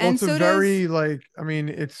 don't they? Well, and it's so a very like, I mean,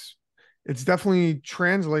 it's definitely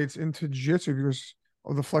translates into jiu-jitsu because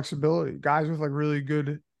of the flexibility. Guys with like really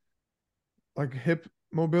good like hip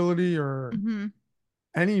mobility or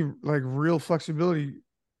any like real flexibility,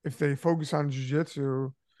 if they focus on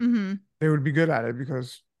jiu-jitsu, they would be good at it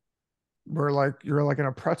because you're like in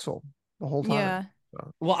a pretzel the whole time. Yeah.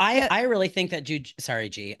 So. Well, I really think that sorry,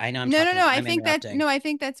 G. I know I'm no. I think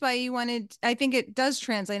that's why you wanted. I think it does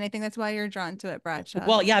translate. And I think that's why you're drawn to it, Bradshaw.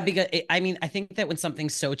 Well, yeah, because I think that when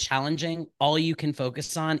something's so challenging, all you can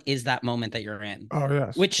focus on is that moment that you're in. Oh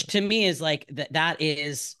yes. Which to me is like that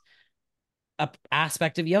is a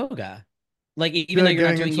aspect of yoga. Like even though you're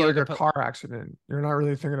not doing yoga, like a car accident, you're not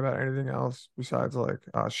really thinking about anything else besides like,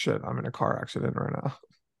 oh shit, I'm in a car accident right now.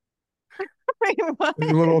 Wait, what?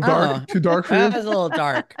 It's a little dark. Too dark for you? That was a little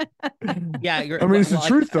dark. Yeah, I mean, it's the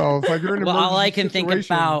truth though. It's like you're in an all I can think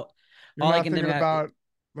about. All I can think about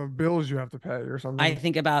the bills you have to pay or something. I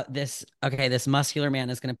think about this. Okay, this muscular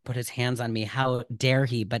man is going to put his hands on me. How dare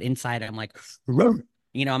he? But inside, I'm like,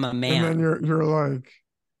 you know, I'm a man. And then you're like,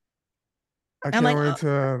 I can't wait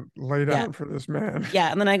to lay down for this man.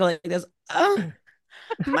 Yeah, and then I go like this. Oh,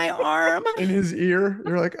 my arm in his ear.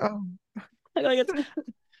 You're like, oh. I go like it's.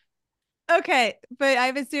 Okay, but I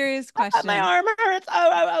have a serious question. My arm hurts.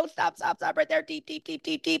 Oh, stop right there. Deep.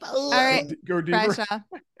 All right, go deeper.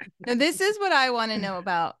 Now, this is what I want to know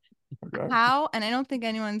about how, and I don't think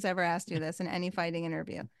anyone's ever asked you this in any fighting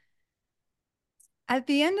interview. At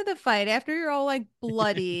the end of the fight, after you're all like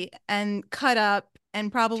bloody and cut up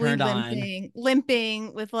and probably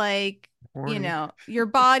limping with like, you know, your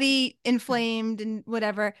body inflamed and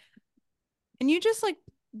whatever, and you just like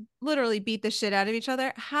literally beat the shit out of each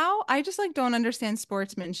other. How? I just like don't understand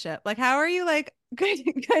sportsmanship. Like, how are you like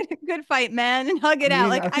good fight, man, and hug it out?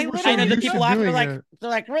 Like, I know the people after they're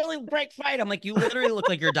like really great fight. I'm like, you literally look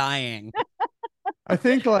like you're dying. I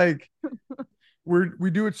think like we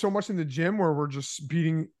do it so much in the gym where we're just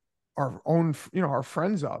beating our own, you know, our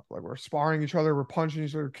friends up. Like we're sparring each other, we're punching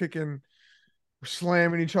each other, kicking, we're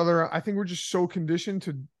slamming each other. I think we're just so conditioned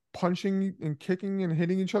to punching and kicking and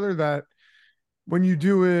hitting each other that when you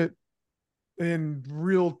do it in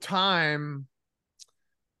real time,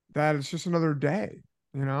 that it's just another day,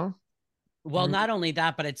 you know? Well, not only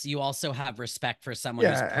that, but it's you also have respect for someone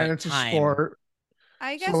who's put and it's time. A sport.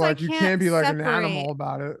 I guess so like you can't be like an animal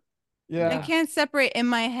about it. Yeah. I can't separate in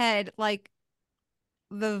my head like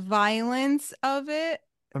the violence of it.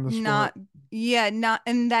 And the sport.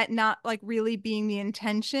 Not like really being the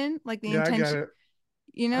intention. Like the intention. I get it.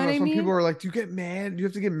 You know what I mean? Some people are like, do you get mad? Do you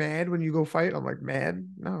have to get mad when you go fight? I'm like, mad?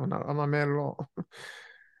 No, I'm not mad at all.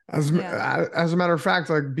 As a matter of fact,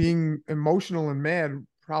 like being emotional and mad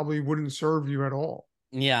probably wouldn't serve you at all.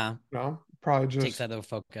 Yeah. No. probably just takes out of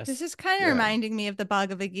focus. This is kind of reminding me of the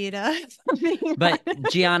Bhagavad Gita. But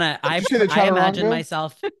Gianna, I imagine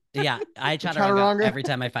myself. Yeah, I chaturanga every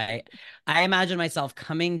time I fight. I imagine myself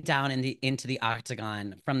coming down into the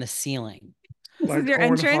octagon from the ceiling. This is your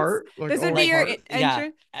entrance. This would be your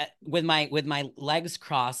entrance. Yeah, with my legs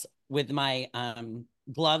crossed, with my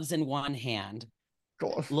gloves in one hand,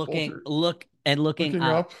 looking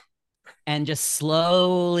up, and just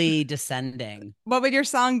slowly descending. What would your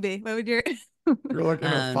song be? What would your You're like in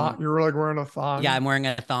a thong. You're like wearing a thong. Yeah, I'm wearing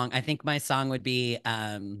a thong. I think my song would be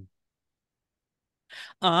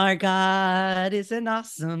our God is an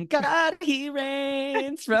awesome God. He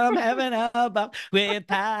reigns from heaven above with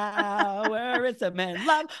power. It's a man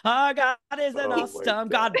love. Our God is an awesome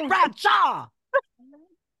God. Bradshaw.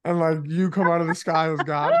 And like you come out of the sky as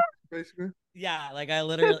God, basically. Yeah, like I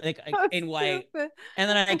literally like in white. And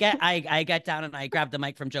then I get down and I grab the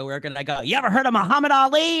mic from Joe Rogan and I go, "You ever heard of Muhammad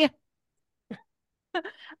Ali?"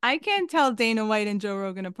 I can't tell Dana White and Joe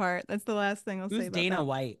Rogan apart. That's the last thing I'll say about Dana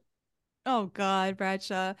White? Oh God,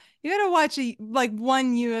 Bradshaw. You gotta watch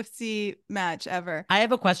one UFC match ever. I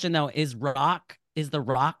have a question though. Is The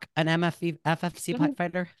Rock an FFC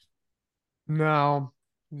fighter? No.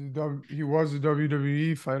 He was a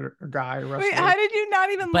WWE fighter, a guy. Wrestler. Wait, how did you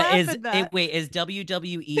not even laugh at that? Is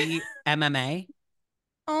WWE MMA?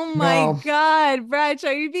 Oh my God, Bradshaw,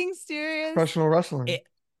 are you being serious? Professional wrestling.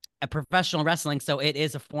 A professional wrestling, so it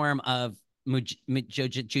is a form of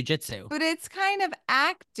jiu-jitsu. But it's kind of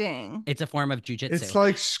acting. It's a form of jiu-jitsu. It's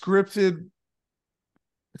like scripted.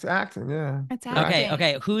 It's acting, yeah. It's acting.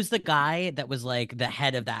 Okay. Who's the guy that was like the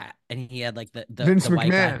head of that? And he had like the Vince the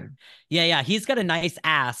white McMahon. guy. Yeah. He's got a nice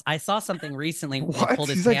ass. I saw something recently. What? He pulled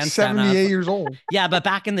his He's like pants 78 down. years old. Yeah, but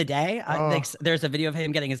back in the day, there's a video of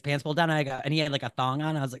him getting his pants pulled down. And he had like a thong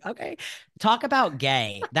on. I was like, okay, talk about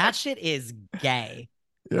gay. That shit is gay.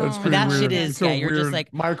 Yeah, it's pretty that weird. Shit is gay. You're just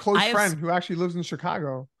like my close friend who actually lives in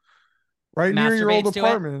Chicago, right near your old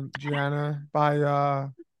apartment, Gianna, by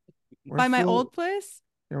my old place.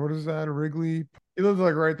 Yeah, what is that? Wrigley. He lives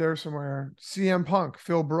like right there somewhere. CM Punk,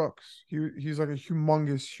 Phil Brooks. He's like a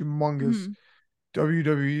humongous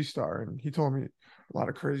WWE star, and he told me a lot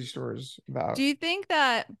of crazy stories about. Do you think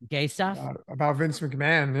that gay stuff about Vince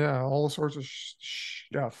McMahon? Yeah, all sorts of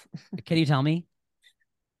stuff. Can you tell me?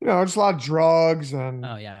 Just a lot of drugs and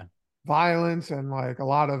yeah, violence and like a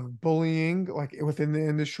lot of bullying, like within the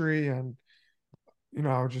industry, and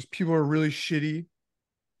just people are really shitty.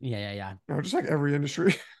 Yeah. Just like every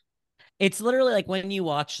industry. It's literally like when you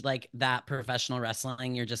watch like that professional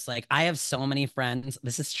wrestling, you're just like, I have so many friends.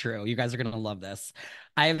 This is true. You guys are gonna love this.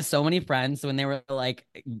 I have so many friends when they were like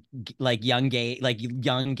young gays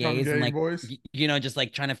and like boys. Just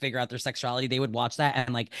like trying to figure out their sexuality. They would watch that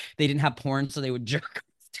and like they didn't have porn, so they would jerk.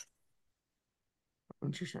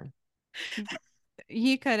 Interesting.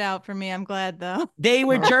 He cut out for me. I'm glad though. They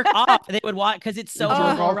would jerk off. They would watch because it's so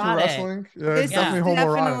homoerotic. Wrestling. Yeah, it's definitely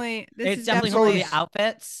homoerotic. It's definitely the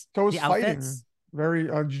outfits. So is fighting. Very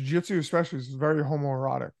jiu-jitsu especially is very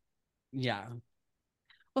homoerotic. Yeah.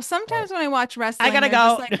 Well, sometimes when I watch wrestling, I gotta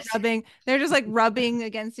go. They're just like rubbing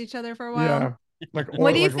against each other for a while. Yeah. Like oil,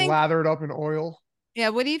 what do you think? Lathered up in oil. Yeah.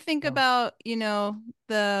 What do you think about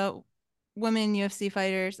the women UFC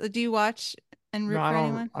fighters? Do you watch and root for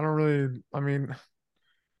anyone? I don't really. I mean,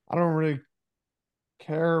 I don't really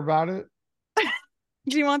care about it.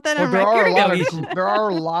 Do you want that on record? There are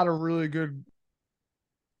a lot of really good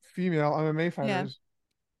female MMA fighters,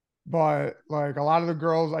 but like a lot of the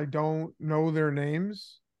girls, I don't know their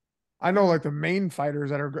names. I know like the main fighters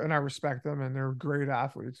that are, and I respect them, and they're great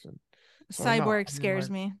athletes. And so Cyborg scares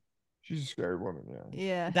me. She's a scary woman.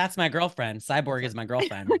 Yeah. That's my girlfriend. Cyborg is my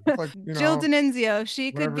girlfriend. Like, Jill D'Annunzio.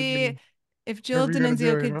 She could be. If Jill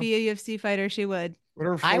D'Annunzio could be a UFC fighter, she would.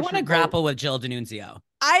 I want to grapple with Jill D'Annunzio.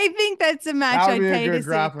 I think that's a match I'd pay to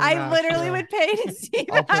see. I literally would pay to see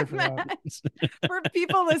that match. For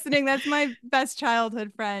people listening, that's my best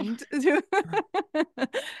childhood friend.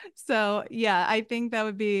 So yeah, I think that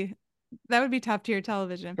would be top tier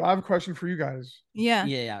television. So I have a question for you guys.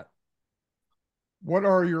 Yeah. What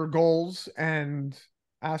are your goals and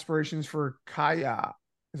aspirations for Kaya?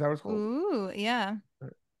 Is that what it's called? Ooh, yeah.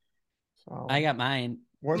 So I got mine.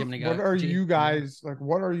 What are you guys like?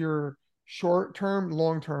 What are your short-term,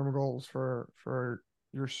 long-term goals for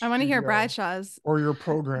your? I want to hear Bradshaw's or your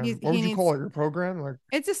program. What would you call it? Your program? Like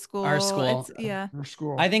it's a school. Our school. Your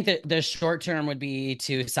school. I think that the short term would be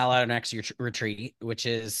to sell out our next retreat, which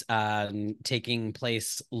is taking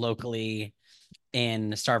place locally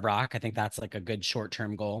in Starved Rock. I think that's like a good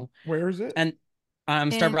short-term goal. Where is it? And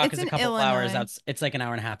Starved Rock is a couple of hours out. It's like an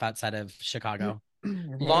hour and a half outside of Chicago.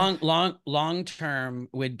 Long term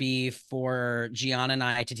would be for Gianna and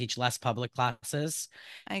I to teach less public classes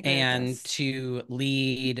and to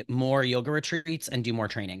lead more yoga retreats and do more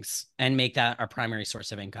trainings and make that our primary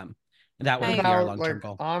source of income. That would be our long-term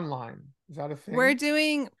goal. Online, is that a thing? We're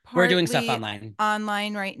doing stuff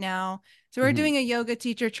online right now. So we're doing a yoga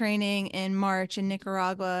teacher training in March in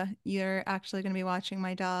Nicaragua. You're actually going to be watching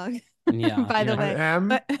my dog. Yeah. By the way. I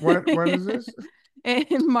am. When is this?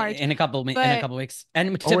 In March. In a couple weeks.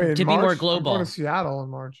 And to be more global. I'm going to Seattle in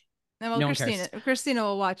March. Well, no Christina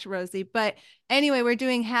will watch Rosie. But anyway, we're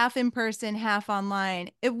doing half in person, half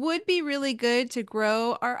online. It would be really good to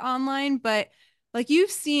grow our online, but like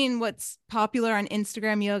you've seen what's popular on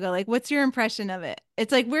Instagram yoga. Like, what's your impression of it?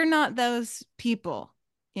 It's like we're not those people.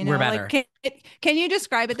 You know, we're better. Like, can you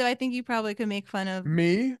describe it though? I think you probably could make fun of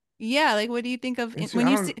me. Yeah, like what do you think of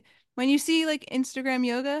when you see like Instagram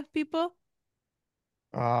yoga people?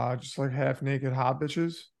 Just like half naked hot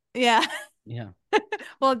bitches. Yeah. Yeah.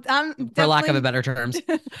 Well, I'm for lack of a better terms.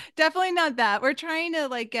 Definitely not that. We're trying to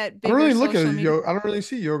like get bigger. I don't really look at yoga. I don't really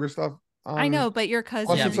see yoga stuff. I know, but your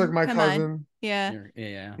cousin. Plus, it's like my cousin. On. Yeah.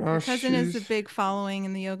 Yeah. Your cousin is a big following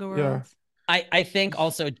in the yoga world. Yeah. I think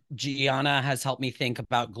also Gianna has helped me think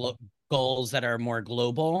about goals that are more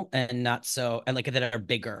global and not so, and like that are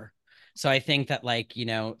bigger. So I think that like, you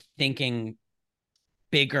know, thinking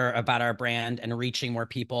bigger about our brand and reaching more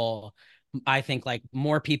people, I think like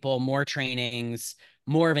more people, more trainings,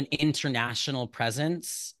 more of an international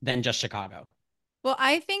presence than just Chicago. Well,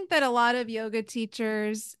 I think that a lot of yoga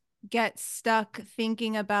teachers get stuck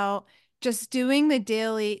thinking about just doing the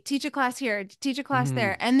daily, teach a class here, teach a class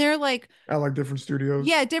there. And they're like, I like different studios.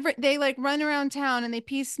 Yeah, different. They like run around town and they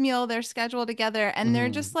piecemeal their schedule together. And they're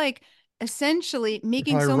just like essentially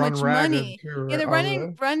making so much money. Too, right? Yeah, they're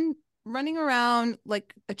running around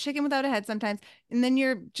like a chicken without a head sometimes. And then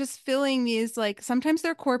you're just filling these, like, sometimes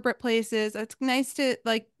they're corporate places. It's nice to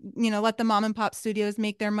like, you know, let the mom and pop studios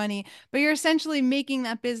make their money, but you're essentially making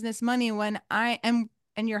that business money when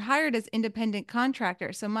and you're hired as independent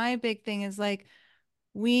contractor. So my big thing is like,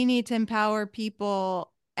 we need to empower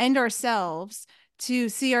people and ourselves to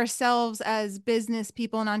see ourselves as business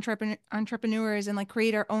people and entrepreneurs and like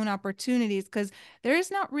create our own opportunities, because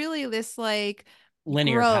there's not really this like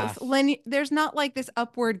linear growth. There's not like this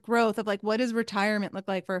upward growth of like, what does retirement look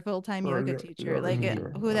like for a full-time yoga teacher?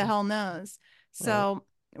 Who the hell knows? So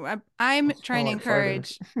I'm trying to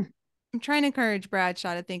encourage I'm trying to encourage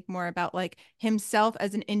Bradshaw to think more about like himself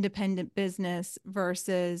as an independent business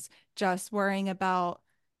versus just worrying about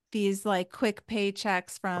these like quick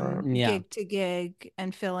paychecks from gig to gig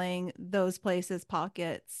and filling those places'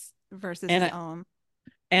 pockets versus his own.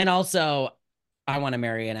 And also, I want to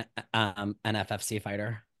marry an FFC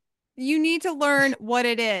fighter. You need to learn what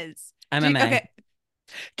it is. MMA. Okay.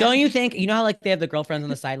 Don't you think, you know how like they have the girlfriends on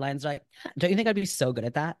the sidelines, right? Don't you think I'd be so good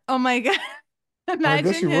at that? Oh my God. Imagine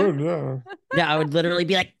I guess you would, yeah. Yeah, I would literally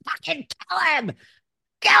be like, fucking kill him!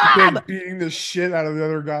 Kill him! Like beating the shit out of the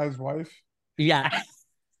other guy's wife. Yeah.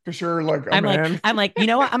 For sure, like I'm like, you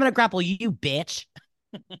know what? I'm gonna grapple you, bitch.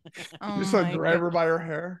 Just like grab her by her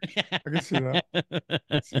hair. I can see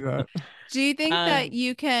that. Do you think that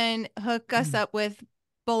you can hook us up with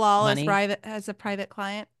Bilal as a private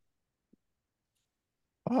client?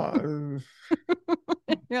 You're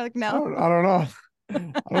like, no. I don't know.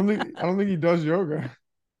 I don't think he does yoga.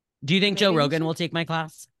 Do you think Joe Rogan will take my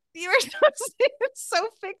class? You were so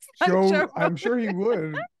fixed on Joe Rogan. I'm sure he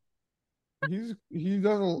would. He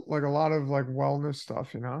does like a lot of like wellness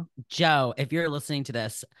stuff, you know. Joe, if you're listening to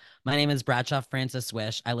this, my name is Bradshaw Francis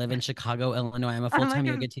Wish. I live in Chicago, Illinois. I'm a full-time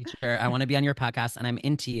yoga teacher. I want to be on your podcast, and I'm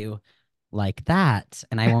into you like that.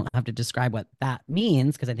 And I won't have to describe what that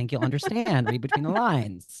means because I think you'll understand. Read between the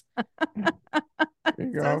lines. There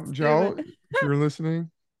you go, Joe. If you're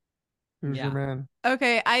listening, here's your man.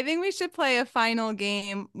 Okay, I think we should play a final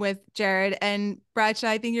game with Jared and Bradshaw.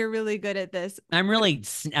 I think you're really good at this. I'm really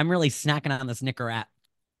snacking on this Nicorette.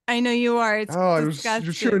 I know you are. It's disgusting.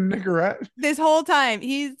 You're chewing Nicorette this whole time.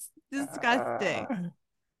 He's disgusting.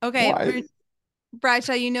 Okay,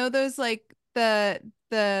 Bradshaw, you know those like the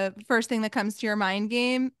first thing that comes to your mind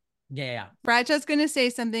game? Yeah. Bradshaw's gonna say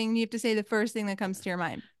something. You have to say the first thing that comes to your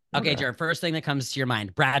mind. Okay, Jared. First thing that comes to your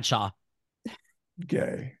mind. Bradshaw.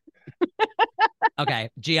 Gay. Okay,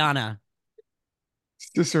 Gianna.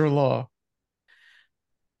 Sister-in-law.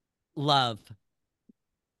 Love.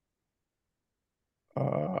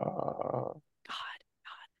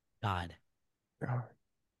 God.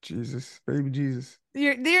 Jesus, baby Jesus.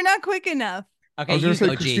 You're not quick enough. Okay, you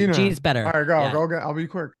go, G. G's better. All right, go. I'll be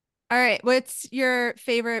quick. All right, what's your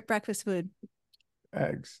favorite breakfast food?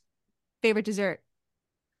 Eggs. Favorite dessert?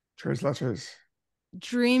 Tres leches.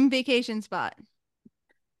 Dream vacation spot.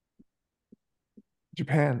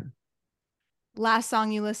 Japan. Last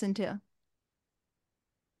song you listened to.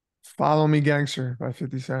 Follow Me Gangster by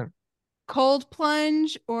 50 Cent. Cold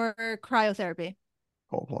plunge or cryotherapy?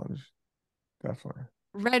 Cold plunge. Definitely.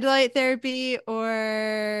 Red light therapy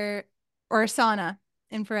or sauna,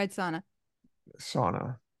 infrared sauna.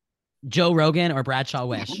 Sauna. Joe Rogan or Bradshaw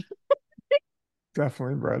Wish?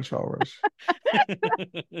 Definitely Bradshaw Wish.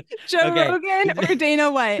 Joe Rogan or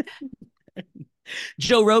Dana White?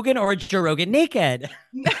 Joe Rogan or Joe Rogan naked?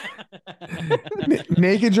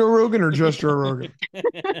 Naked Joe Rogan or just Joe Rogan?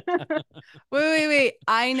 Wait.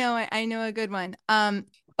 I know a good one.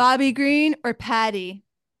 Bobby Green or Patty?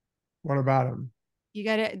 What about him? You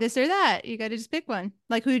gotta this or that. You gotta just pick one.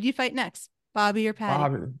 Like, who do you fight next? Bobby or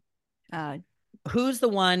Patty? Bobby. Who's the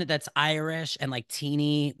one that's Irish and like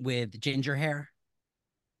teeny with ginger hair?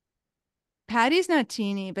 Patty's not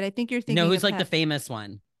teeny, but I think you're thinking. No, who's like the famous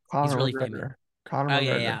one? Conor He's really McGregor. famous. Conor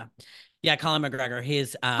McGregor. Yeah, Colin McGregor.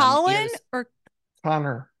 His Colin ears... or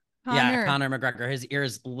Conor. Yeah, Conor McGregor. His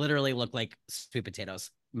ears literally look like sweet potatoes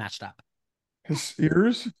matched up. His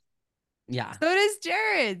ears? Yeah. So does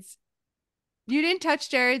Jared's. You didn't touch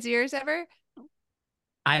Jared's ears ever?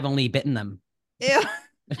 I've only bitten them. Ew.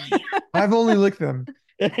 I've only licked them.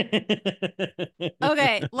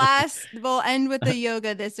 Okay, we'll end with the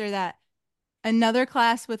yoga, this or that. Another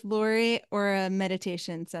class with Lori or a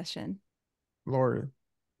meditation session? Lori.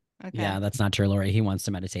 Okay. Yeah, that's not true, Lori. He wants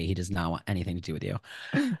to meditate. He does not want anything to do with you.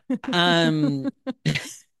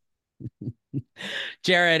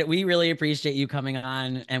 Jared, we really appreciate you coming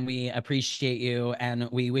on, and we appreciate you, and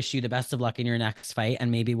we wish you the best of luck in your next fight,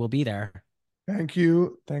 and maybe we'll be there. Thank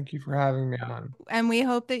you. Thank you for having me on. And we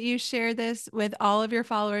hope that you share this with all of your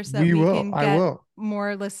followers so that we can get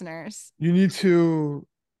more listeners. You need to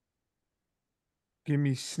give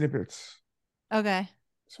me snippets. Okay.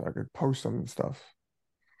 So I could post them and stuff.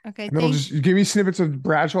 Okay. And just give me snippets of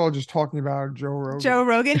Bradshaw just talking about Joe Rogan. Joe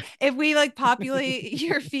Rogan. If we like populate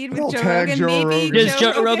your feed with Joe Rogan, Joe maybe Rogan. Does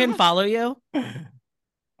Joe Rogan follow you? I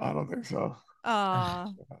don't think so.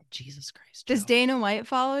 Jesus Christ. Joe. Does Dana White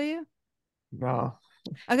follow you? No.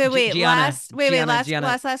 Okay, wait. Last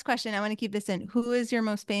question. I want to keep this in. Who is your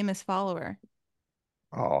most famous follower?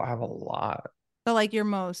 Oh, I have a lot. But like your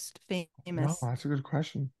most famous. No, that's a good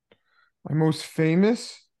question. My most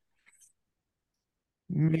famous,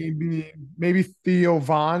 maybe Theo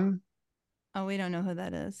Von. Oh, we don't know who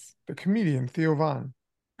that is. The comedian Theo Von.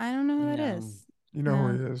 I don't know who that is. You know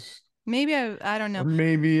who he is. Maybe I don't know. Or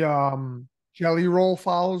maybe Jelly Roll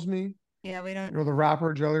follows me. Yeah, we don't. You know the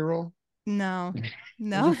rapper Jelly Roll? No.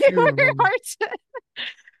 The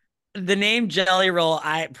name Jelly Roll,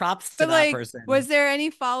 props to that person. Was there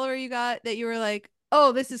any follower you got that you were like,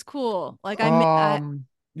 oh, this is cool? Like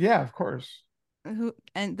yeah, of course. Who,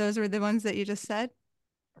 and those were the ones that you just said?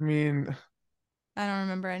 I mean, I don't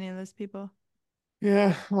remember any of those people.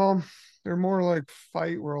 Yeah, well, they're more like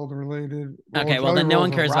fight world related. Okay, well then no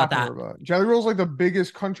one cares about that. Jelly Roll's like the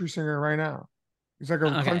biggest country singer right now. He's like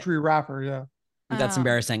a country rapper, yeah. That's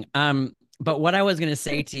embarrassing. But what I was gonna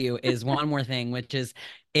say to you is one more thing, which is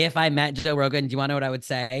if I met Joe Rogan, do you want to know what I would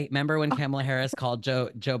say? Remember when Kamala Harris called Joe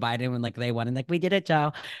Biden when like they won and like we did it,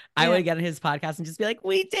 Joe? I would get on his podcast and just be like,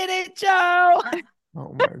 we did it, Joe.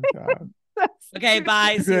 Oh my god. Okay,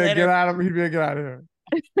 bye. See you later. Get out of here. Get out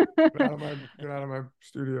of my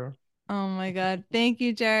studio. Oh my god. Thank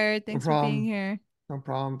you, Jared. Thanks for being here. No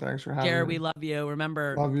problem. Thanks for having Jared, me. we love you.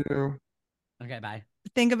 Remember. Love you. Okay, bye.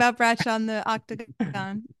 Think about Bradshaw on the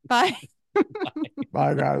octagon. Bye.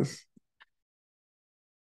 Bye, guys.